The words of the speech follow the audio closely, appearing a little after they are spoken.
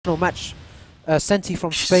match. Senti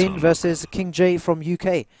from Spain versus KingJae from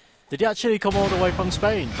UK. Did he actually come all the way from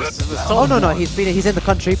Spain? Oh no, he's in the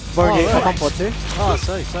country for only a month or two. Oh,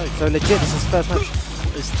 so legit, this is his first match.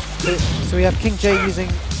 So we have KingJae using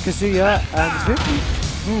Kazuya and who?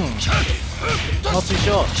 Not too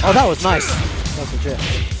sure. Oh, that was nice. That was legit.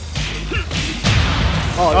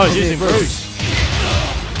 Oh, he's using Bruce.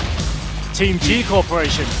 Team G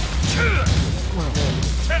Corporation.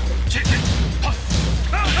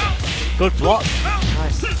 Good block.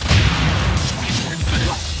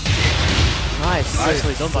 Nice.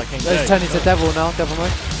 Nicely done by KingJae. Let's turn into Devil now, Devil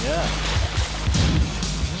mode. Yeah.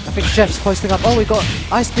 I think Chef's posting up. Oh, we got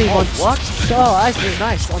Ice Beam on. What? Oh, Ice Beam,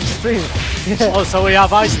 nice, on stream. Yeah. Oh, so we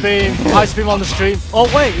have Ice Beam on the stream. Oh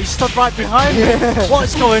wait, he stood right behind me. Yeah. What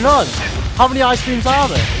is going on? How many Ice Beams are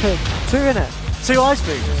there? 2 in it. 2 Ice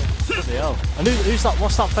Beams? Bloody hell. And who's that?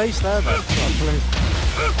 What's that face there then?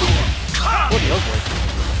 Bloody ugly.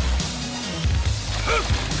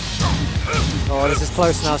 Oh, this is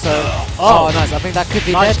close now, so... Oh, nice. I think that could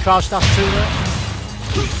be nice dead. crouch dash 2 there.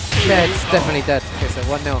 Yeah, it's definitely dead. Okay, so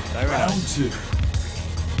 1-0. Round 2.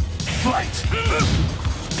 Fight!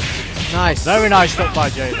 Nice. Very nice stuff by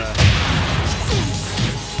Jay there.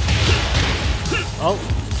 Oh,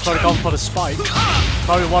 could have gone for the spike.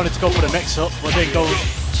 Probably wanted to go for the mix-up, but didn't go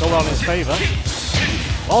well in his favour.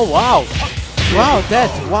 Oh, wow. Wow, dead.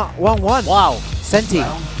 1-1. Wow. Senti.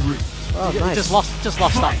 Oh, nice. Just lost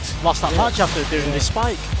that match after doing this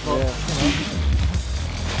spike. But, you know.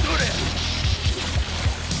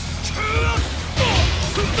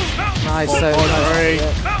 Nice, so nice.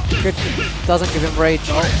 Good. Doesn't give him rage.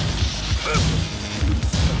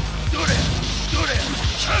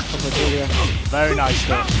 Very nice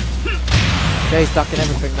stuff. Jay's ducking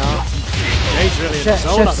everything now. Jay's really in the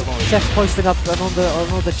zone at the moment. Chef's posting up on all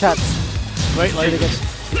the chats. Great ladies.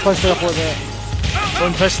 He's posting up all the...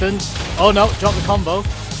 Twin pistons. Oh no, drop the combo.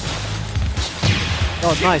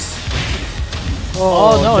 Oh, nice.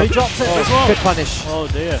 Oh no, he dropped it as well. Good punish. Oh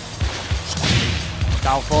dear.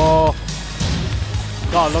 Down 4.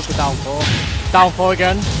 Gotta love the down 4. Down 4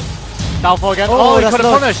 again. Down 4 again. Oh, he could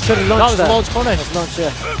have punished. That was a launch punish. That's launch,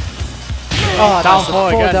 yeah. Oh, down nice. 4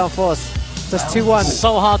 again. Down 4s. Just 2-1.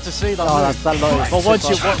 So hard to see that. Oh, that low.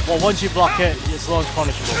 But once you block it, it's launch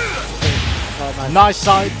punishable. Oh, nice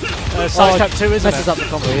side step 2, isn't it? Messes up the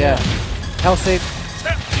combo, yeah. Healthy.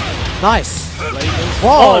 Nice. Lasers.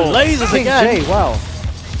 Whoa, oh, lasers again. KingJae, wow.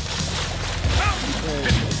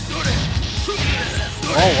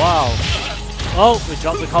 Oh wow. Oh, we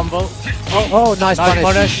dropped the combo. Oh, nice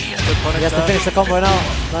punish. Good punish. He has to finish the combo now.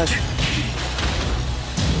 Nice.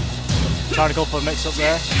 Trying to go for a mix up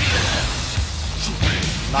there.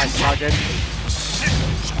 Nice tagging.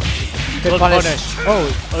 Good punish.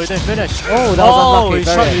 Oh, he didn't finish. Oh, that was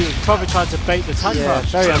unlucky. He probably tried to bait the tag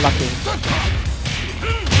crash. Very unlucky.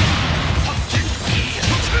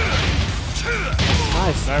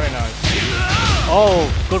 Nice. Very nice. Oh,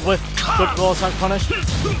 good whip. Good raw tag punish.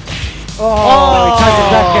 Oh, he ties it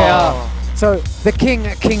back here. So the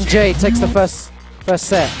KingJae takes the first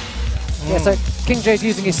set. Yeah, so KingJae's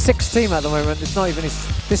using his 6th team at the moment. It's not even his.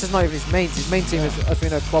 This is not even his main. His main team is, as we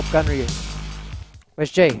know, Bob Gunry.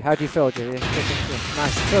 Where's Jay? How do you feel, Jay?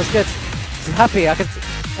 Nice. Feels good. He's happy. I can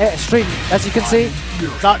stream, as you can see.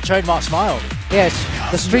 That trademark smile. Yes,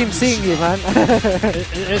 the stream seeing you, man.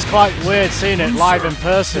 It is quite weird seeing it live in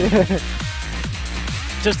person.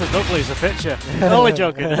 Just as ugly as a picture. Only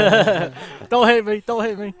joking. Don't hate me. Don't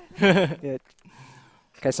hate me. Yeah.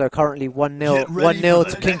 Okay, so currently 1-0. 1-0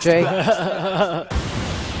 to KingJae.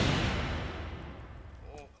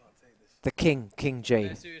 The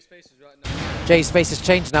KingJae. Jay's face has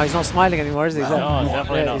changed now. He's not smiling anymore, is he? No,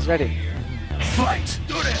 definitely not. He's ready. Fight!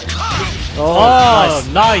 Oh,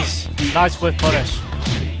 nice. Nice whip punish.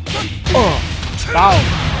 Oh, Down.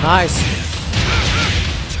 nice.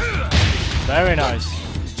 Very nice.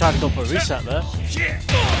 Trying to go for a reset there.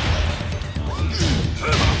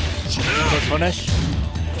 Good punish.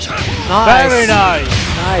 Nice. Very nice.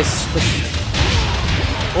 Nice.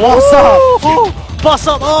 What's up? Bust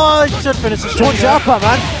up. Oh, he should finish the stream. Launch it up,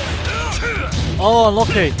 man. Oh,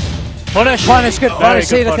 unlucky. Punish. Punish, good punish.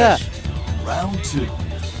 See, look at that. Round 2.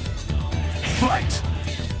 Fight!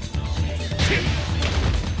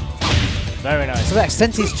 Very nice. So that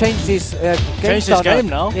Senti's changed his game Changed style his game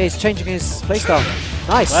now. Yeah, he's changing his playstyle.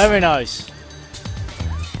 Nice. Very nice.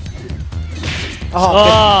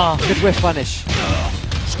 Oh, good whiff punish.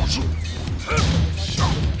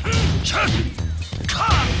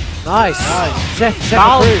 Nice. Chef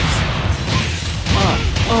approves.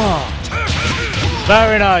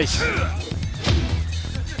 Very nice.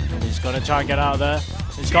 He's going to try and get out of there.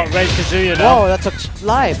 He's He's got Ray Kazuya now. Whoa, that's a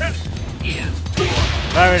live.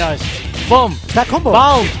 Very nice. Boom. That combo.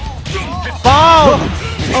 Boom. Boom.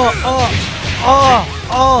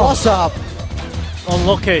 Oh. What's up?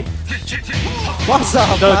 Unlucky. What's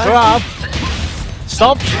up, The man? grab.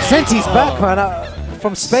 Stop. Senti's back, man.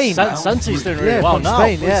 From Spain. Senti's doing really Yeah, well from now.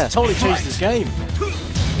 Spain, yeah. He's totally changed his game.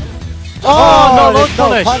 Oh, no, there's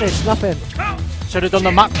punish. No punish, nothing. Should have done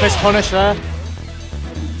the Mac fist punish there.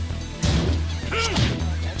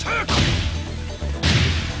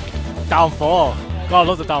 Down 4. God, I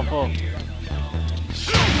love the down 4.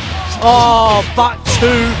 Oh, back 2.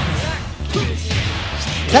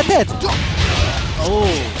 Is that dead? Oh.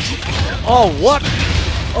 Oh, what?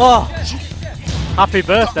 Oh. Happy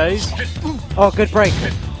birthdays. Oh, good break.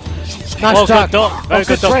 Nice Oh, duck. good duck. Very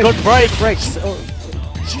good duck. Good break. Breaks. Oh,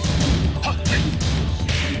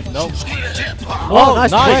 Nope. oh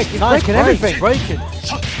nice break. He's breaking everything. Breaking.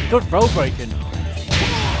 Good throw breaking.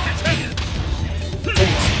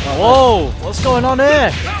 Whoa, what's going on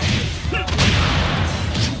here?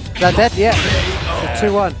 Is that dead? Yeah.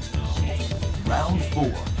 2-1. Round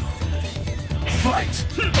 4. Fight.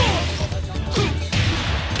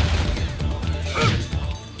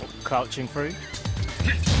 Crouching through.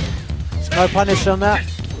 No punish on that.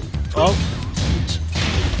 Oh.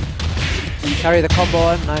 Carry the combo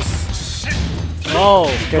on. Nice. Oh,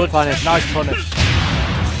 Good punish. Nice punish.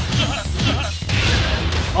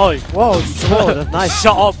 Oh, Whoa, whoa, nice.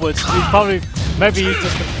 shot upwards. He probably, maybe he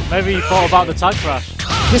thought about the tag crash.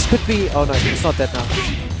 This could be. Oh no, it's not dead now.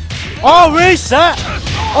 Oh, reset!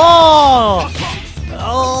 Oh!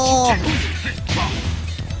 Oh!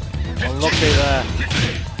 Unlucky there.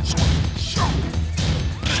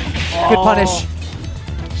 Good punish.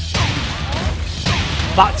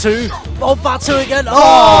 Back 2. Oh, back 2 again.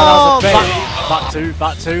 Oh, that was a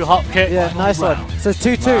back 2. Hop kick. Yeah, nice one. So it's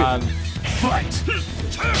 2-2. Man. Fight.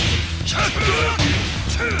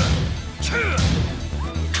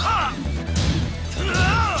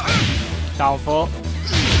 Down 4.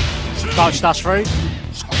 Crouch dash 3.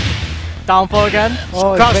 Down 4 again.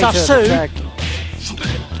 Oh, Crouch it's dash great 2. attack.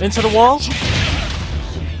 Into the wall.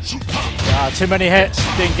 Too many hits.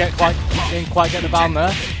 Didn't quite get the bound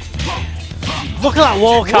there. Look at that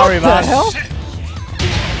wall carry, What man. the hell?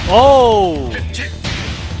 Oh.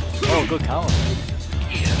 Oh, good counter.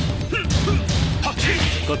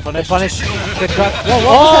 Good punish. Punish. Good cut. Whoa, what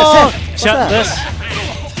Oh, was that? What's check that? this.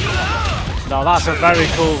 No, that's a very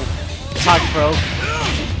cool tag throw.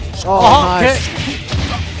 Oh, Hop nice. kick.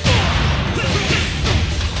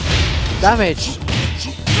 Damage.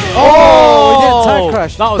 Oh, he didn't tag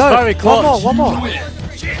crash. That was No, very close. One more.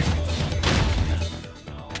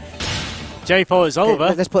 Jay thought it's over.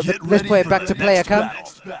 Let's put Get it ready back for to the player next cam.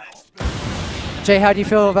 battle. Jay, how do you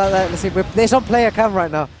feel about that? Let's see. It's on player cam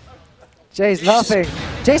right now. Jay's laughing.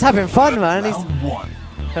 Jay's having fun, man. He's Round 1.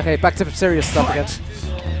 okay. Back to serious stuff again.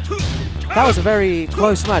 That was a very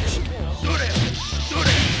close match.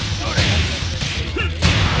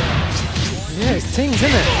 Yeah, it's Tings, isn't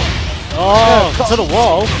it? Oh, to the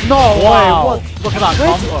wall. No Wow. way. What? Look at that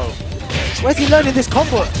Where's- combo. Where's he learning this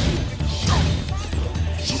combo?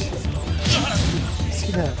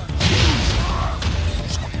 See that?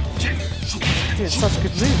 Dude, it's such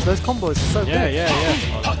good moves. Those combos are so Yeah, good.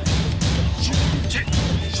 yeah.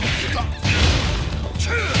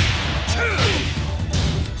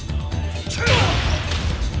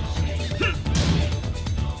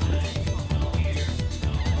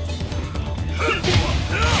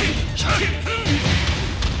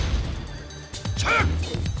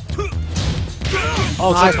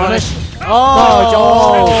 Oh, Nice nice punish. Oh,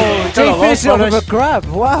 Oh, Jay got a finished it low off with punish. a grab.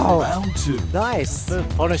 Wow. Round 2. Nice. Good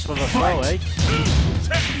punish with a throw, eh?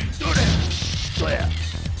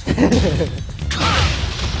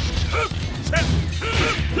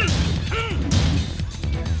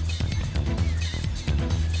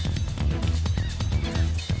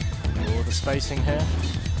 Oh, the spacing here.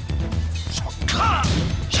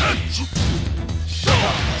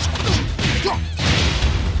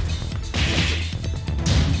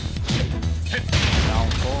 Down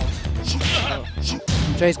 4.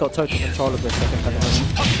 Jay's got total control of this, I think, at the moment.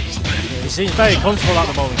 He seems very comfortable at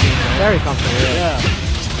the moment. KingJae. Very comfortable, yeah. Yeah.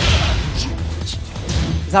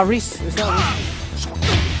 Is that Reese? Is that Reese?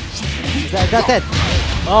 Is that dead?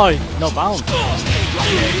 Oh, no bound.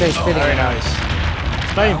 Jay's feeling Very it now. nice.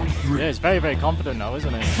 It's very, yeah, he's very, very confident now,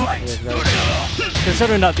 isn't he? Yeah, he's very-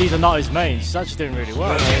 Considering that these are not his mains, he's actually doing really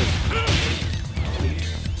well.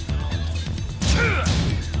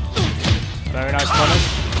 Very nice punish.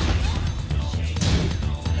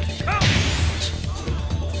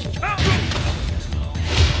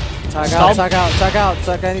 Tag Stop. out, tag out, tag out,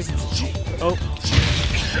 tag out. Oh.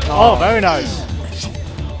 Oh, very nice.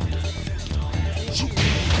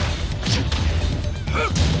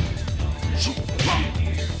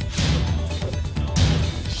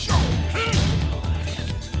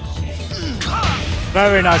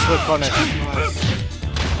 Very nice whip punish.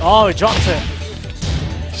 Oh, he dropped it.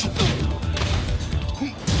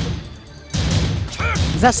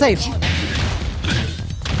 Is that safe?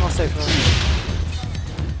 Not safe.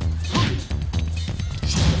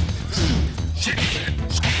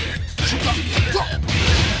 No.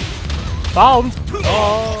 Bound.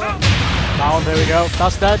 Oh. Bound, there we go.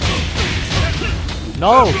 That's dead.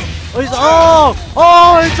 No.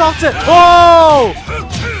 Oh, he dropped it. Oh!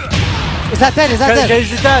 Is that dead? Is that dead?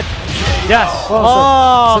 KingJae's dead. Yes. Well,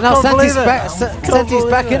 so now can't believe Senti's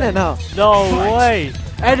back in it now. No way.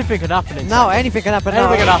 Anything can happen in Now Tekken. anything can happen.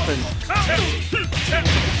 Anything now. can happen.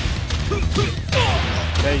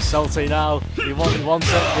 Okay, he's salty now. He wants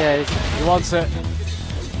it. Yeah. He wants it.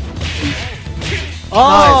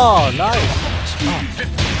 Oh, nice.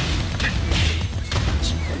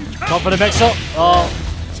 Come for the mix up. Oh.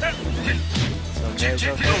 It's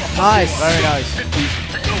okay. Nice. Very nice.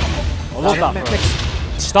 I love that, bro.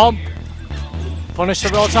 Stomp. Punish the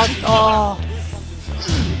real attack. Oh.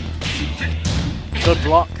 Good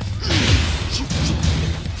block.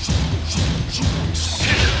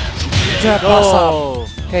 Oh.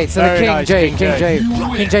 Okay, so Very the nice,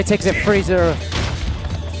 KingJae takes it 3-0.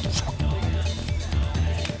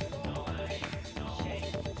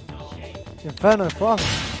 Inferno fast.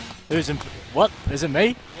 Who's in? What? Is it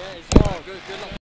me?